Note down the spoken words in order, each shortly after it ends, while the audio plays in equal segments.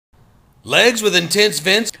Legs with intense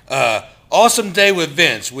Vince. Awesome day with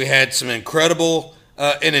Vince. We had some incredible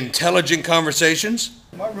and intelligent conversations.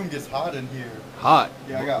 My room gets hot in here. Hot?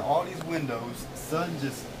 Yeah, I got all these windows. The sun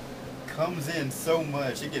just comes in so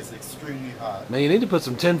much, it gets extremely hot. Man, you need to put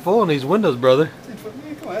some tinfoil in these windows, brother. Man,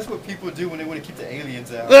 come on, that's what people do when they want to keep the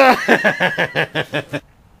aliens out.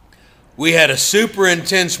 We had a super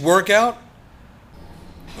intense workout.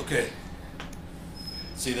 Okay.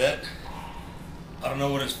 See that? I don't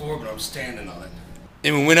know what it's for, but I'm standing on it.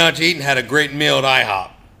 And we went out to eat and had a great meal at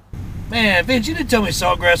IHOP. Man, Vince, you didn't tell me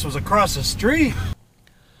Sawgrass was across the street.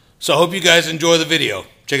 So I hope you guys enjoy the video.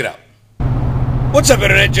 Check it out. What's up,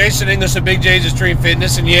 Internet? Jason English of Big J's Extreme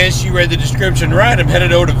Fitness. And yes, you read the description right. I'm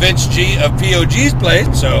headed over to Vince G of POG's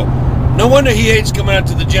place. So no wonder he hates coming out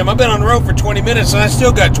to the gym. I've been on the road for 20 minutes and I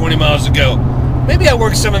still got 20 miles to go. Maybe I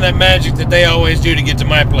work some of that magic that they always do to get to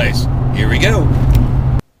my place. Here we go.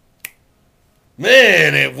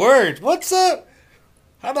 Man, it worked. What's up?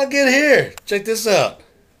 How'd I get here? Check this out.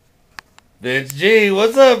 Vince G,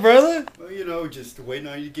 what's up, brother? Well, you know, just waiting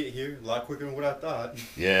on you to get here. A lot quicker than what I thought.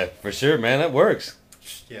 Yeah, for sure, man. That works.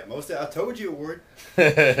 Yeah, I told you it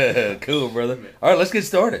would. Cool, brother. All right, let's get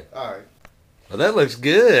started. All right. Well, that looks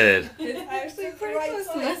good. It's actually pretty close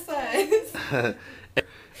to my size.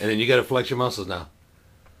 And then you got to flex your muscles now.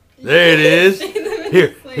 There it is.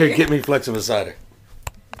 Here, get me flexing beside her.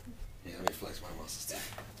 Yeah, let me flex my muscles too.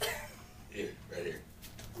 Here, right here.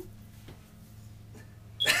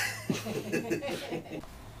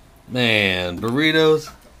 Man, burritos.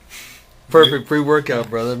 Perfect pre-workout,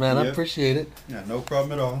 brother. Man, I appreciate it. Yeah, no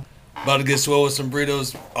problem at all. About to get swole with some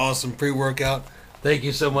burritos. Awesome pre-workout. Thank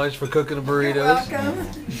you so much for cooking the burritos. You're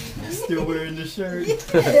welcome. Still wearing the shirt.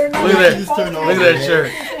 Look at that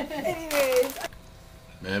shirt. Anyways.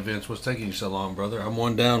 Man, Vince, what's taking you so long, brother? I'm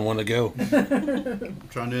one down, one to go. I'm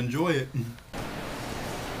trying to enjoy it.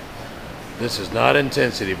 This is not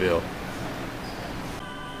Intensityville.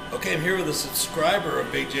 Okay, I'm here with a subscriber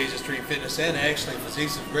of Big J's Extreme Fitness and actually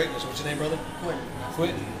Physiques of Greatness. What's your name, brother? Quentin.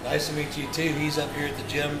 Quentin. Nice to meet you, too. He's up here at the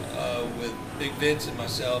gym with Big Vince and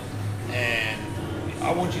myself. And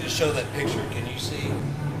I want you to show that picture. Can you see?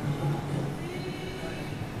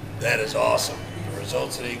 That is awesome. The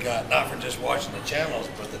results that he got, not from just watching the channels,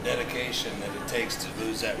 but the dedication that it takes to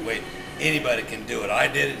lose that weight. Anybody can do it. I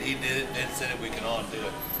did it, he did it, Vince did it, we can all do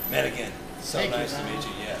it. Man, again, so nice to meet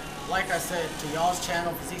you, yeah. Like I said, to y'all's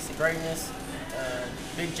channel, Physiques of Greatness,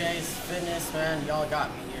 Big J's Fitness, man, y'all got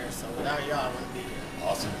me here, so without y'all, I wouldn't be here.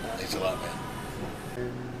 Awesome. Thanks a lot,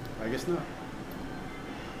 man. I guess not.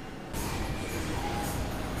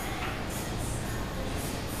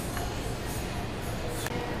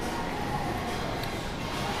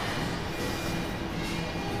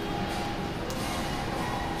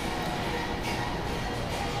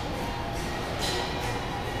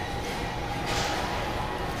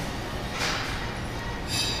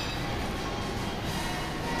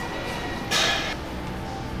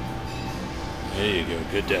 There you go,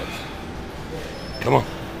 good depth. Come on.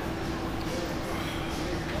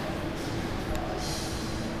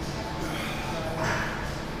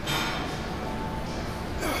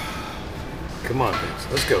 Come on, Vince.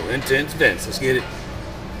 Let's go. Intense Vince. Let's get it.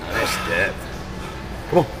 Nice depth.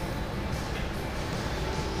 Come on.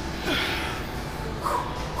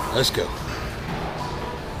 Let's go.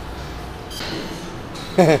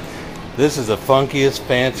 This is the funkiest,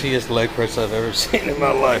 fanciest leg press I've ever seen in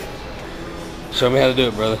my life. Show me how to do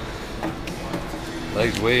it, brother.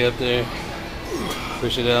 Legs way up there.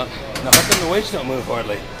 Push it out. Now, how come the weights don't move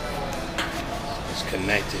hardly? It's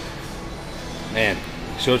connected. Man,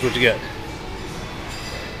 show us what you got.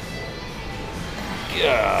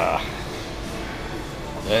 Yeah.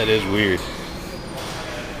 That is weird.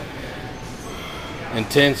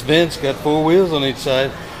 Intense Vince, got 4 wheels on each side.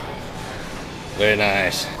 Very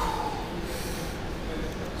nice.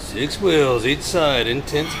 6 wheels each side,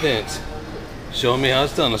 Intense Vince. Showing me how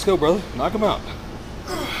it's done. Let's go, brother. Knock him out.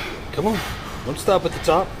 Come on. Don't stop at the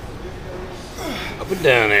top. Up and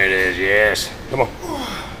down. There it is. Yes. Come on.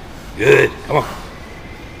 Good. Come on.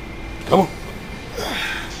 Come on.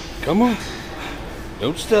 Come on.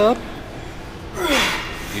 Don't stop.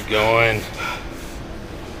 Keep going.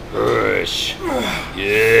 Push.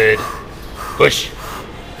 Good. Push.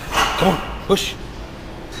 Come on. Push.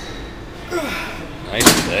 Nice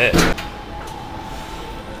with that.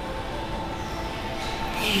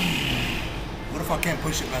 What if I can't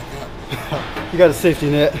push it back up? You got a safety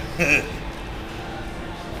net.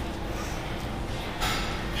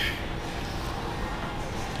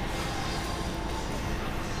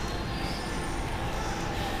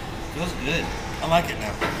 Feels good. I like it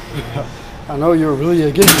now. I know you were really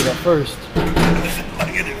against it at first. Like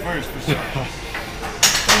to get it first for sure.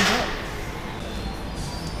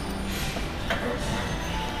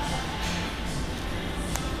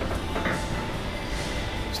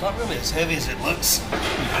 It's not really as heavy as it looks.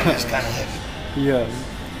 It's kind of heavy. Yeah.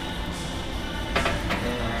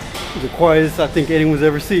 The quietest I think anyone's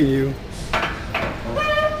ever seen you.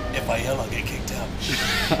 If I yell, I'll get kicked out.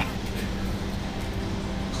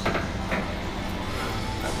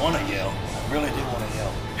 I want to yell. I really do want to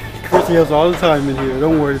yell. Chris yells all the time in here.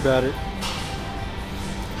 Don't worry about it.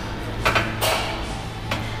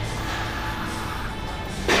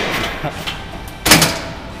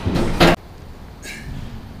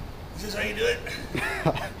 Is this how you do it?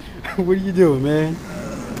 What are you doing, man?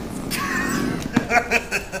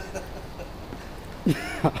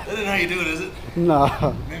 That isn't how you do it, is it?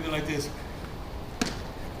 Nah. Maybe like this.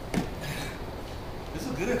 This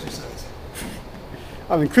is a good exercise.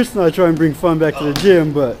 I mean, Chris and I try and bring fun back to the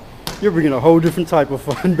gym, but you're bringing a whole different type of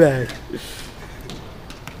fun back.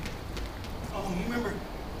 Oh, you remember?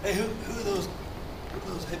 Hey, who are those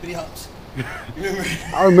hippity hops? You remember?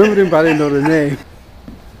 I remember them, but I didn't know their name.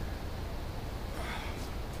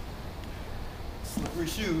 Slippery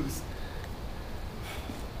shoes.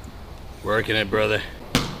 Working it, brother.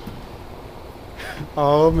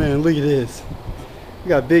 Oh man, look at this. We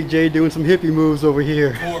got Big J doing some hippie moves over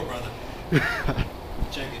here. Core, brother.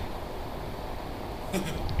 Check it. And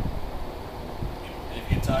if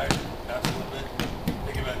you get tired, bounce a little bit,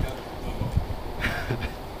 pick it back up, move on.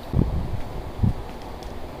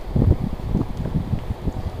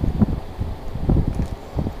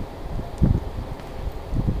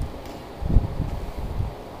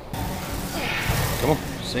 Come on,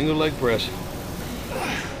 single leg press.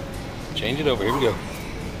 Change it over, here we go.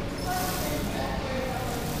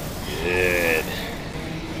 Good.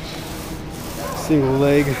 Single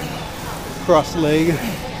leg, cross leg.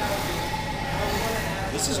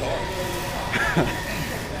 This is hard.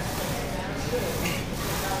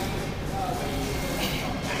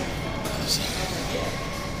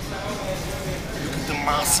 Look at the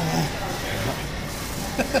muscle.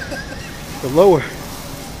 The lower.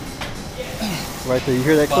 Right there, you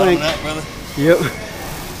hear that Bottom clank? up, brother. Yep.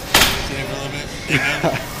 Sit here for a little bit. There you go.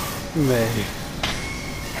 Man.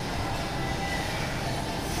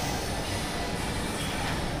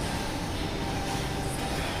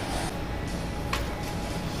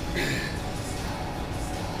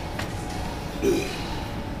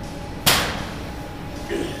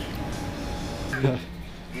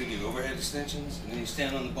 We do overhead extensions, and then you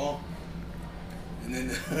stand on the ball. And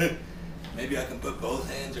then maybe I can put both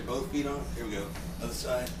hands or both feet on it. Here we go. Other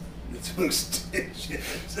side. Let's do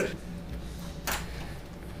extensions.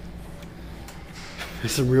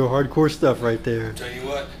 There's some real hardcore stuff right there. Tell you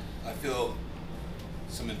what, I feel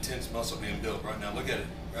some intense muscle being built right now. Look at it.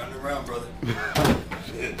 Round and round, brother.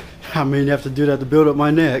 I mean, you have to do that to build up my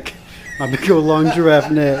neck. My big old long giraffe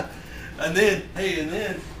neck. And then,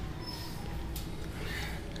 I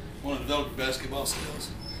want to develop your basketball skills.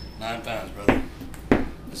 9 pounds, brother.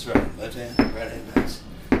 That's right. Left hand, right hand bends.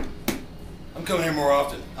 I'm coming here more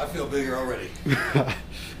often. I feel bigger already.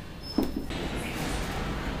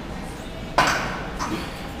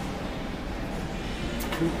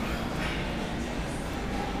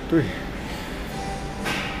 3.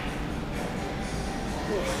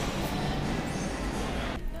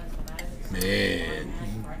 Man,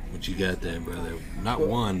 what you got there, brother? Not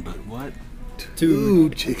one, but what? 2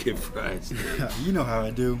 chicken fries. You know how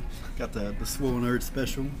I do. Got the swollen earth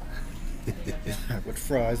special with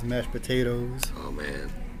fries, mashed potatoes. Oh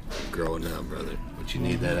man, growing up, brother. But you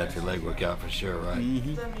need that after leg workout for sure, right?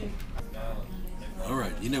 Mm-hmm. All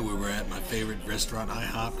right, you know where we're at. My favorite restaurant,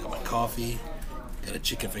 IHOP. Got my coffee. Got a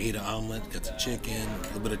chicken fajita omelet. Got some chicken, a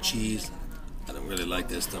little bit of cheese. I don't really like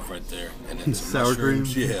that stuff right there. And then some Sour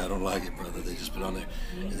mushrooms. cream? Yeah, I don't like it, brother. They just put on there.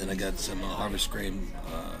 And then I got some harvest cream.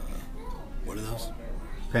 What are those?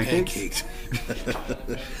 Pancakes?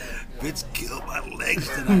 Vince killed my legs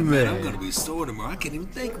tonight, man. I'm going to be sore tomorrow. I can't even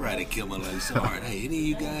think right and kill my legs so hard. Hey, any of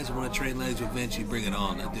you guys who want to train legs with Vince, you bring it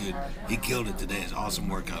on. That dude, he killed it today. It's an awesome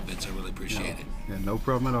workout, Vince. I really appreciate it. Yeah, no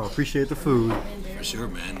problem at all. Appreciate the food. For sure,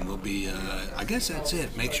 man. We'll be, I guess that's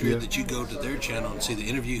it. Make sure that you go to their channel and see the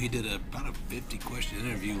interview. He did about a 50-question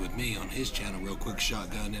interview with me on his channel, real quick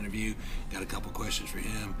shotgun interview. Got a couple questions for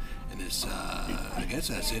him. And it's, I guess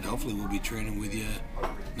that's it. Hopefully we'll be training with you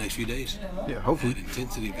next few days. Yeah, hopefully. At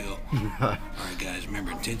Intensityville. All right, guys.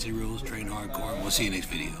 Remember, intensity rules, train hardcore. We'll see you next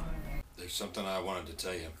video. There's something I wanted to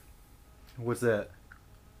tell you. What's that?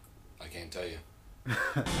 I can't tell you.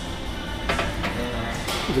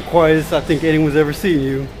 The quietest I think anyone's ever seen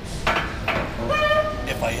you.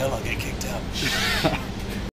 If I yell, I'll get kicked.